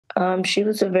She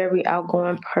was a very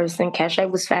outgoing person. Cashay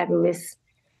was fabulous.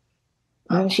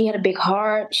 She had a big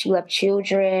heart. She loved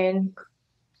children.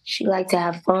 She liked to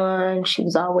have fun. She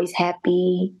was always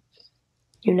happy,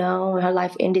 and her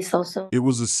life ended so soon. It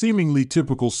was a seemingly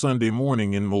typical Sunday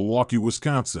morning in Milwaukee,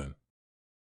 Wisconsin.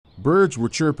 Birds were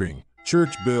chirping,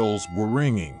 church bells were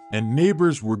ringing, and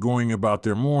neighbors were going about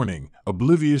their morning,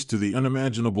 oblivious to the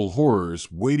unimaginable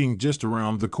horrors waiting just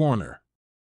around the corner.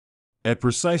 At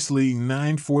precisely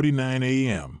 9:49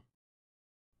 a.m.,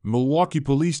 Milwaukee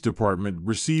Police Department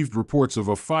received reports of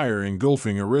a fire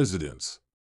engulfing a residence.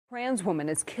 Trans woman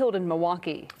is killed in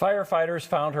Milwaukee. Firefighters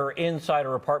found her inside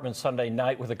her apartment Sunday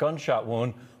night with a gunshot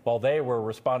wound while they were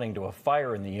responding to a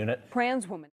fire in the unit. Trans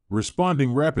woman.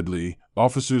 Responding rapidly,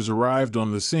 officers arrived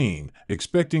on the scene,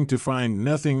 expecting to find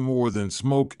nothing more than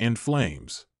smoke and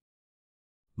flames.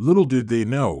 Little did they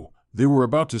know, they were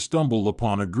about to stumble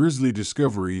upon a grisly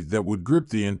discovery that would grip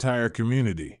the entire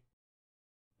community.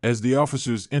 As the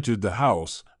officers entered the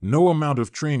house, no amount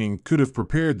of training could have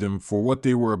prepared them for what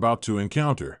they were about to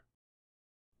encounter.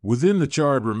 Within the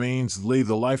charred remains lay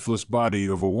the lifeless body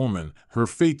of a woman, her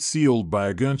fate sealed by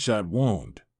a gunshot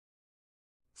wound.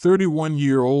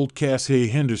 31-year-old Cashay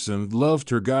Henderson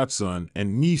loved her godson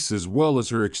and niece as well as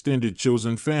her extended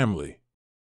chosen family.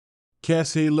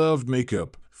 Cashay loved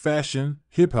makeup, fashion,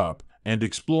 hip-hop, and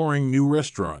exploring new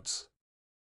restaurants.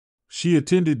 She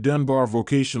attended Dunbar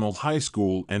Vocational High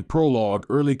School and Prologue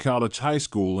Early College High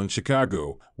School in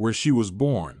Chicago, where she was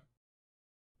born.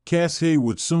 Cashay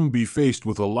would soon be faced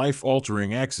with a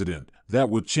life-altering accident that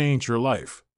would change her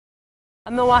life.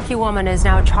 A Milwaukee woman is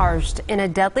now charged in a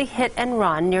deadly hit and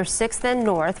run near 6th and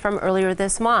North from earlier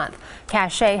this month.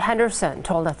 Cashay Henderson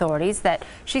told authorities that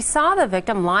she saw the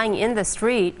victim lying in the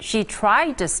street. She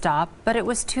tried to stop, but it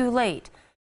was too late.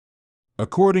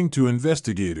 According to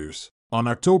investigators, on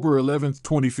October 11,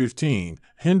 2015,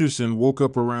 Henderson woke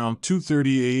up around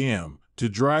 2:30 a.m. to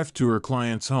drive to her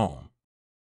client's home.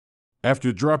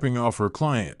 After dropping off her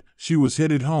client, she was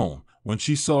headed home when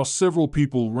she saw several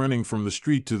people running from the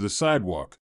street to the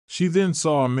sidewalk. She then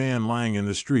saw a man lying in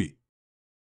the street.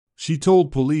 She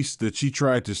told police that she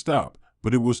tried to stop,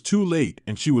 but it was too late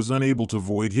and she was unable to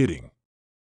avoid hitting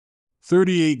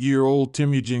 38-year-old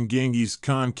Temujin Genghis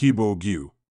Khan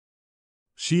Kibo-Gyu.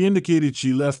 She indicated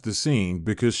she left the scene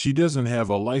because she doesn't have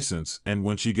a license, and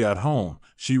when she got home,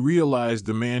 she realized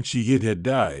the man she hit had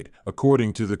died,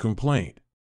 according to the complaint.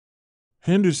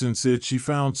 Henderson said she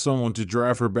found someone to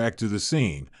drive her back to the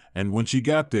scene, and when she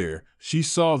got there, she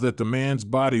saw that the man's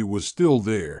body was still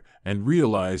there and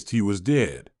realized he was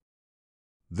dead.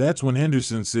 That's when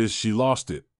Henderson says she lost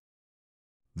it.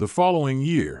 The following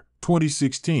year,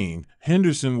 2016,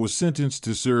 Henderson was sentenced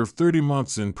to serve 30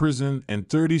 months in prison and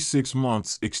 36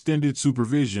 months extended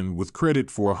supervision with credit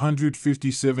for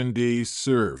 157 days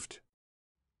served.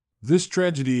 This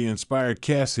tragedy inspired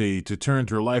Cashay to turn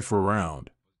her life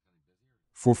around.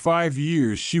 For 5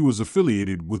 years, she was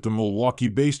affiliated with the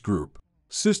Milwaukee-based group,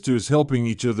 Sisters Helping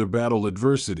Each Other Battle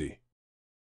Adversity.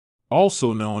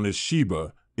 Also known as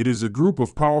Sheba, it is a group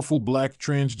of powerful Black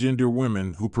transgender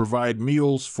women who provide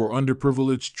meals for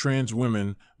underprivileged trans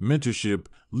women, mentorship,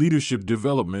 leadership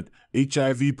development,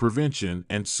 HIV prevention,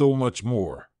 and so much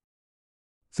more.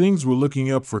 Things were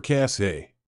looking up for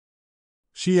Cashay.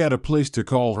 She had a place to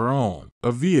call her own,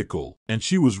 a vehicle, and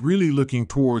she was really looking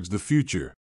towards the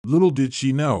future. Little did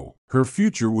she know, her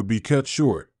future would be cut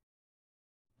short.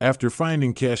 After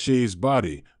finding Cashay's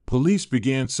body, police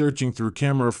began searching through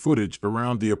camera footage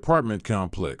around the apartment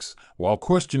complex while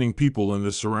questioning people in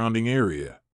the surrounding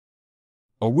area.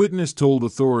 A witness told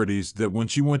authorities that when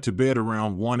she went to bed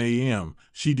around 1 a.m.,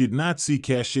 she did not see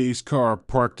Cashay's car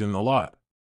parked in the lot.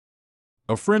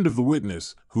 A friend of the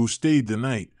witness, who stayed the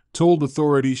night, told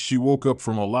authorities she woke up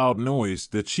from a loud noise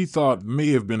that she thought may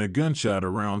have been a gunshot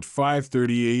around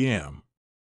 5:30 a.m.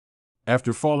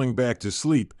 After falling back to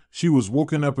sleep, she was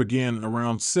woken up again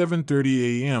around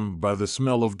 7:30 a.m. by the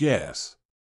smell of gas.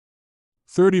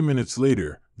 30 minutes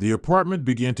later, the apartment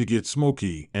began to get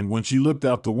smoky, and when she looked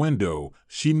out the window,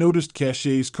 she noticed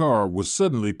Cashay's car was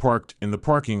suddenly parked in the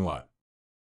parking lot.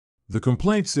 The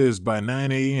complaint says by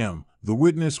 9 a.m., the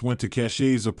witness went to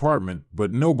Cashay's apartment,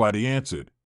 but nobody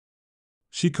answered.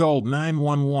 She called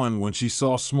 911 when she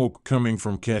saw smoke coming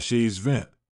from Cashay's vent.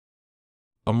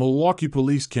 A Milwaukee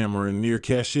police camera near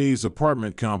Cashay's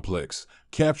apartment complex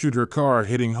captured her car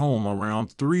heading home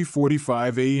around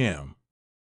 3:45 a.m.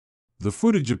 The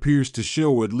footage appears to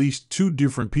show at least 2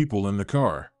 different people in the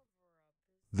car.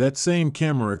 That same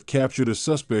camera captured a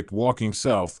suspect walking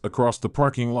south across the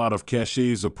parking lot of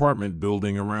Cashay's apartment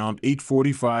building around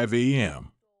 8:45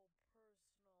 a.m.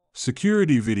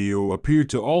 Security video appeared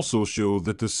to also show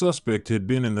that the suspect had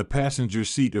been in the passenger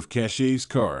seat of Cashay's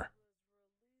car.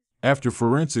 After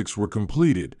forensics were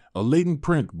completed, a latent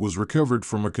print was recovered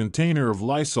from a container of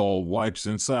Lysol wipes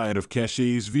inside of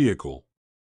Cashay's vehicle.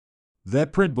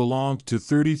 That print belonged to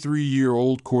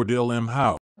 33-year-old Cordell M.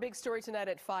 Howe. Big story tonight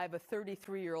at 5. A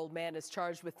 33-year-old man is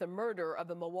charged with the murder of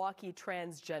a Milwaukee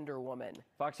transgender woman.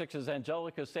 Fox 6's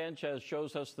Angelica Sanchez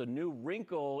shows us the new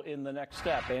wrinkle in the next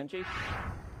step. Angie?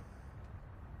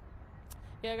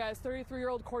 Yeah, guys,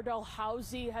 33-year-old Cordell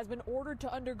Housey has been ordered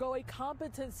to undergo a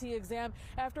competency exam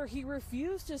after he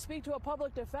refused to speak to a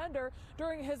public defender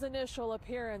during his initial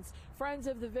appearance. Friends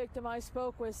of the victim I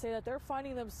spoke with say that they're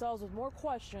finding themselves with more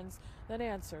questions than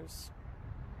answers.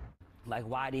 Like,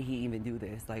 why did he even do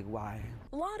this? Like, why?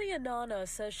 Lottie Anana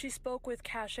says she spoke with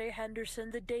Cashay Henderson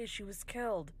the day she was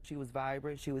killed. She was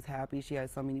vibrant, she was happy, she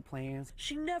had so many plans.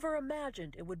 She never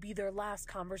imagined it would be their last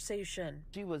conversation.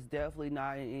 She was definitely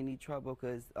not in any trouble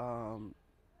because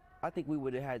I think we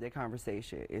would have had that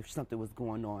conversation if something was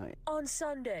going on. On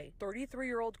Sunday,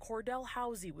 33-year-old Cordell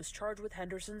Housey was charged with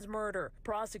Henderson's murder.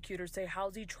 Prosecutors say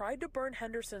Housey tried to burn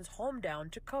Henderson's home down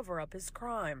to cover up his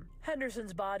crime.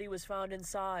 Henderson's body was found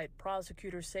inside.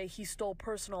 Prosecutors say he stole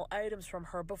personal items from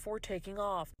her before taking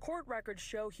off. Court records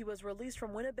show he was released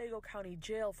from Winnebago County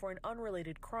Jail for an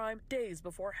unrelated crime days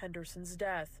before Henderson's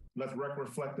death. Let the record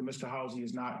reflect that Mr. Housey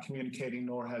is not communicating,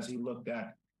 nor has he looked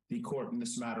at the court in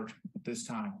this matter at this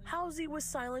time. Housey was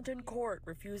silent in court,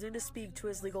 refusing to speak to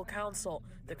his legal counsel.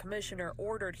 The commissioner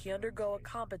ordered he undergo a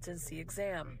competency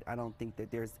exam. I don't think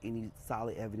that there's any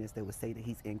solid evidence that would say that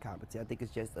he's incompetent. I think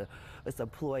it's just a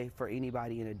ploy for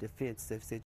anybody in a defensive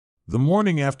situation. The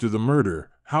morning after the murder,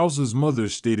 House's mother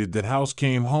stated that House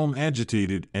came home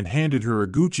agitated and handed her a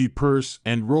Gucci purse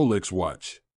and Rolex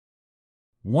watch.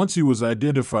 Once he was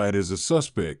identified as a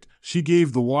suspect, she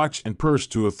gave the watch and purse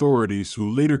to authorities who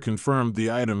later confirmed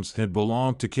the items had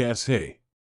belonged to Cashay.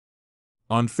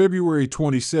 On February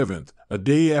 27th, a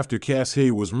day after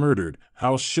Cashay was murdered,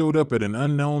 House showed up at an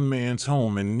unknown man's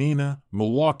home in Neenah,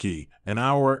 Milwaukee, an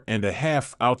hour and a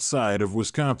half outside of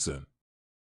Wisconsin.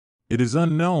 It is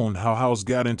unknown how House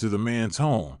got into the man's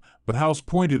home, but House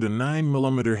pointed a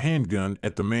 9mm handgun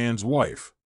at the man's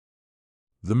wife.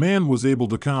 The man was able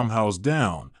to calm House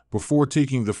down before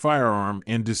taking the firearm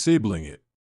and disabling it.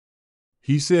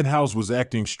 He said House was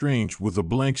acting strange with a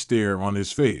blank stare on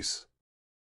his face.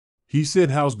 He said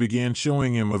House began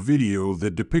showing him a video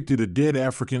that depicted a dead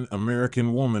African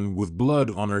American woman with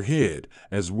blood on her head,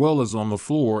 as well as on the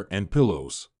floor and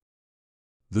pillows.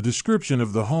 The description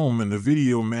of the home in the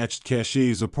video matched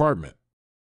Cashay's apartment.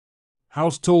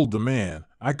 House told the man,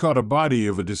 "I caught a body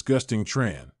of a disgusting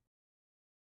trans."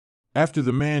 After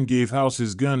the man gave House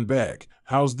his gun back,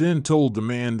 House then told the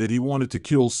man that he wanted to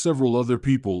kill several other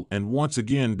people and once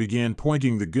again began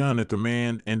pointing the gun at the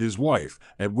man and his wife,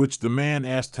 at which the man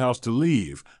asked House to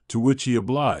leave, to which he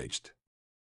obliged.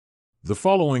 The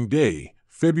following day,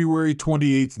 February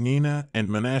 28th, Neenah and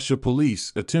Menasha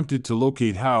police attempted to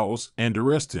locate House and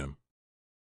arrest him.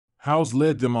 House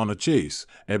led them on a chase,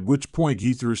 at which point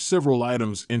he threw several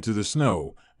items into the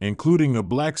snow, including a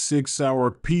black Sig Sauer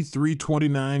P3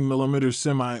 29mm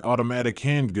semi-automatic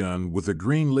handgun with a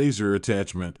green laser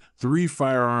attachment, 3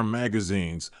 firearm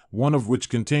magazines, one of which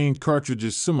contained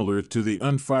cartridges similar to the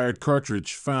unfired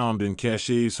cartridge found in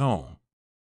Cashay's home.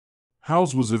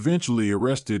 House was eventually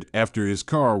arrested after his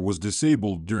car was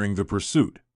disabled during the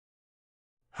pursuit.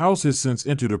 House has since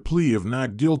entered a plea of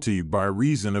not guilty by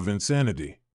reason of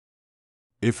insanity.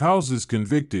 If House is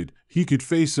convicted, he could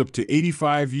face up to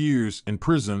 85 years in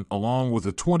prison along with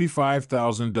a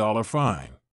 $25,000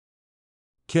 fine.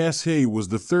 Cashay was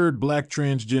the third black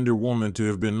transgender woman to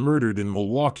have been murdered in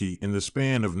Milwaukee in the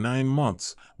span of 9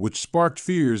 months, which sparked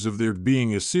fears of there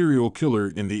being a serial killer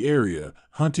in the area,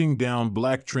 hunting down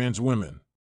black trans women.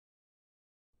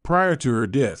 Prior to her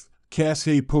death,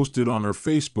 Cashay posted on her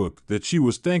Facebook that she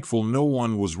was thankful no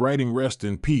one was writing "rest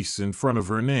in peace" in front of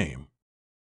her name.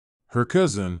 Her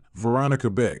cousin, Veronica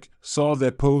Beck, saw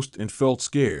that post and felt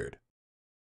scared.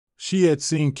 She had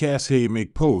seen Cashay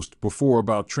make posts before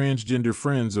about transgender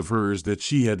friends of hers that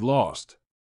she had lost.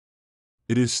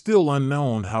 It is still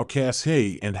unknown how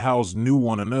Cashay and House knew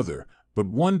one another, but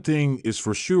one thing is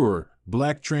for sure,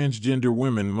 black transgender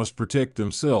women must protect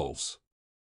themselves.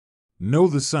 Know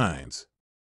the signs.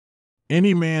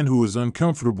 Any man who is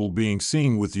uncomfortable being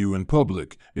seen with you in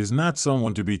public is not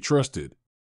someone to be trusted.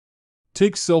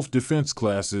 Take self-defense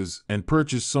classes and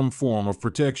purchase some form of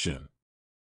protection.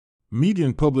 Meet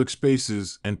in public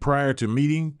spaces and prior to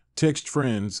meeting, text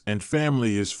friends and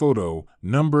family his photo,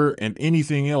 number and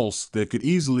anything else that could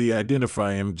easily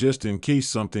identify him just in case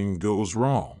something goes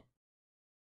wrong.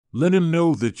 Let him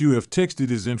know that you have texted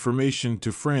his information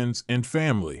to friends and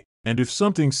family, and if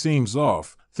something seems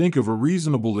off, think of a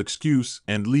reasonable excuse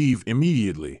and leave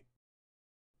immediately.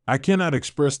 I cannot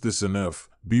express this enough.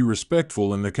 Be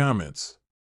respectful in the comments.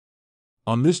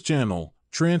 On this channel,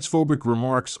 transphobic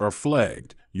remarks are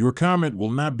flagged. Your comment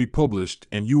will not be published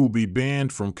and you will be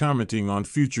banned from commenting on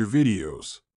future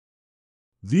videos.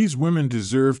 These women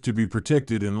deserve to be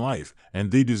protected in life, and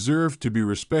they deserve to be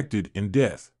respected in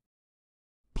death.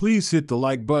 Please hit the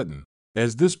like button,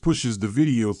 as this pushes the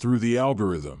video through the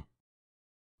algorithm.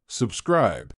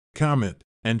 Subscribe, comment,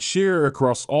 and share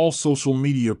across all social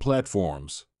media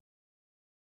platforms.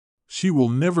 She will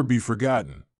never be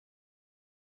forgotten.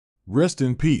 Rest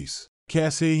in peace,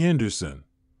 Cashay Henderson.